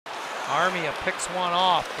Armia picks one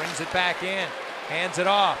off, brings it back in, hands it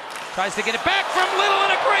off, tries to get it back from Little,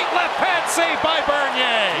 and a great left pad save by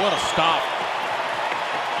Bernier. What a stop.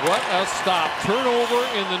 What a stop. Turnover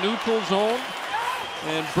in the neutral zone,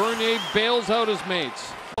 and Bernier bails out his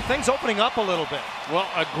mates. Things opening up a little bit. Well,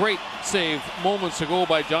 a great save moments ago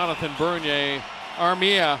by Jonathan Bernier.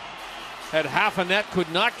 Armia had half a net,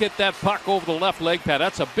 could not get that puck over the left leg pad.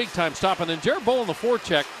 That's a big-time stop. And then Jared Bowen, the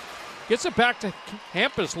forecheck, gets it back to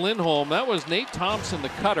Hampus Lindholm. That was Nate Thompson, the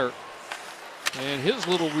cutter. And his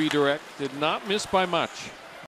little redirect did not miss by much.